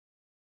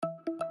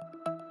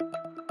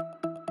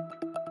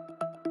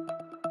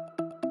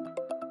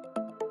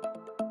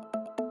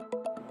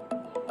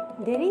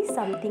There is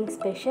something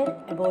special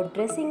about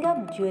dressing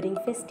up during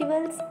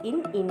festivals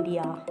in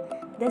India.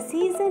 The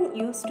season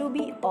used to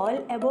be all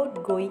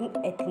about going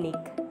ethnic.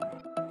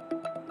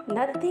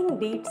 Nothing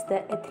beats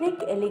the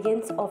ethnic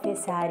elegance of a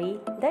saree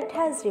that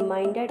has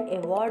remained a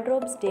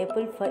wardrobe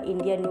staple for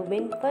Indian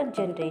women for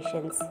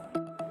generations.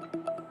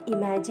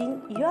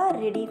 Imagine you are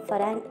ready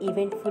for an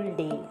eventful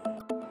day.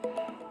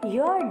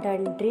 You are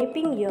done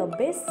draping your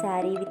best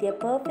saree with a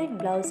perfect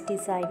blouse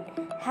design,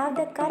 have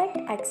the correct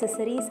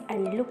accessories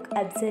and look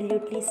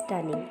absolutely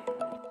stunning.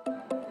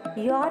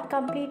 You are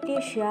completely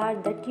sure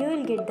that you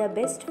will get the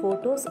best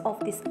photos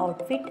of this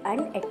outfit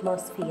and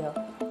atmosphere.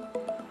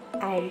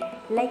 And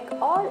like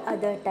all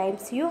other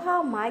times, you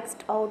have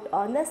maxed out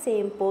on the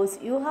same pose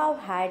you have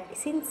had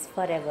since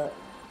forever.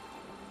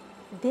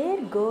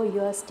 There go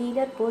your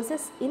stellar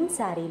poses in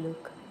saree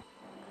look.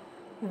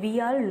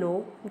 We all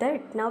know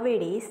that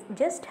nowadays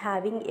just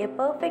having a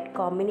perfect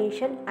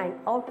combination and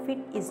outfit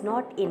is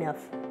not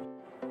enough.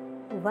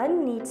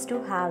 One needs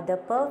to have the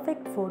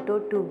perfect photo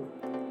too.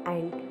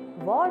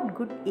 And what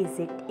good is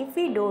it if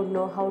we don't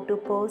know how to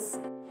pose?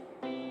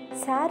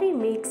 Saree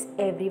makes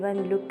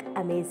everyone look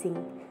amazing.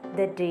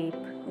 The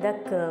drape, the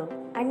curve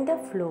and the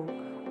flow,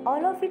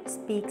 all of it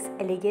speaks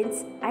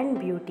elegance and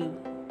beauty.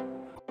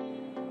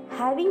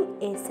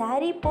 Having a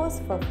saree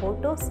pose for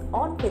photos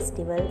on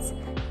festivals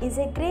is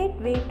a great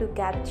way to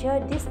capture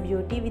this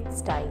beauty with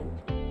style.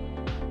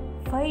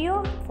 For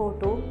your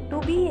photo to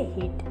be a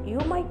hit, you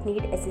might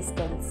need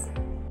assistance.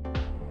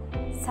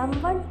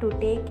 Someone to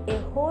take a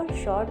whole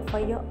shot for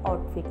your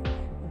outfit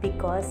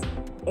because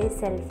a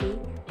selfie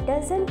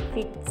doesn't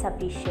fit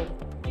sufficient.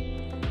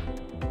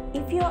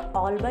 If you are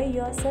all by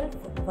yourself,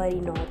 worry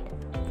not.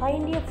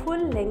 Find a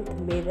full-length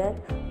mirror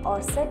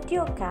or set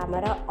your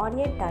camera on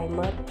a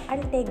timer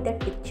and take that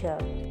picture.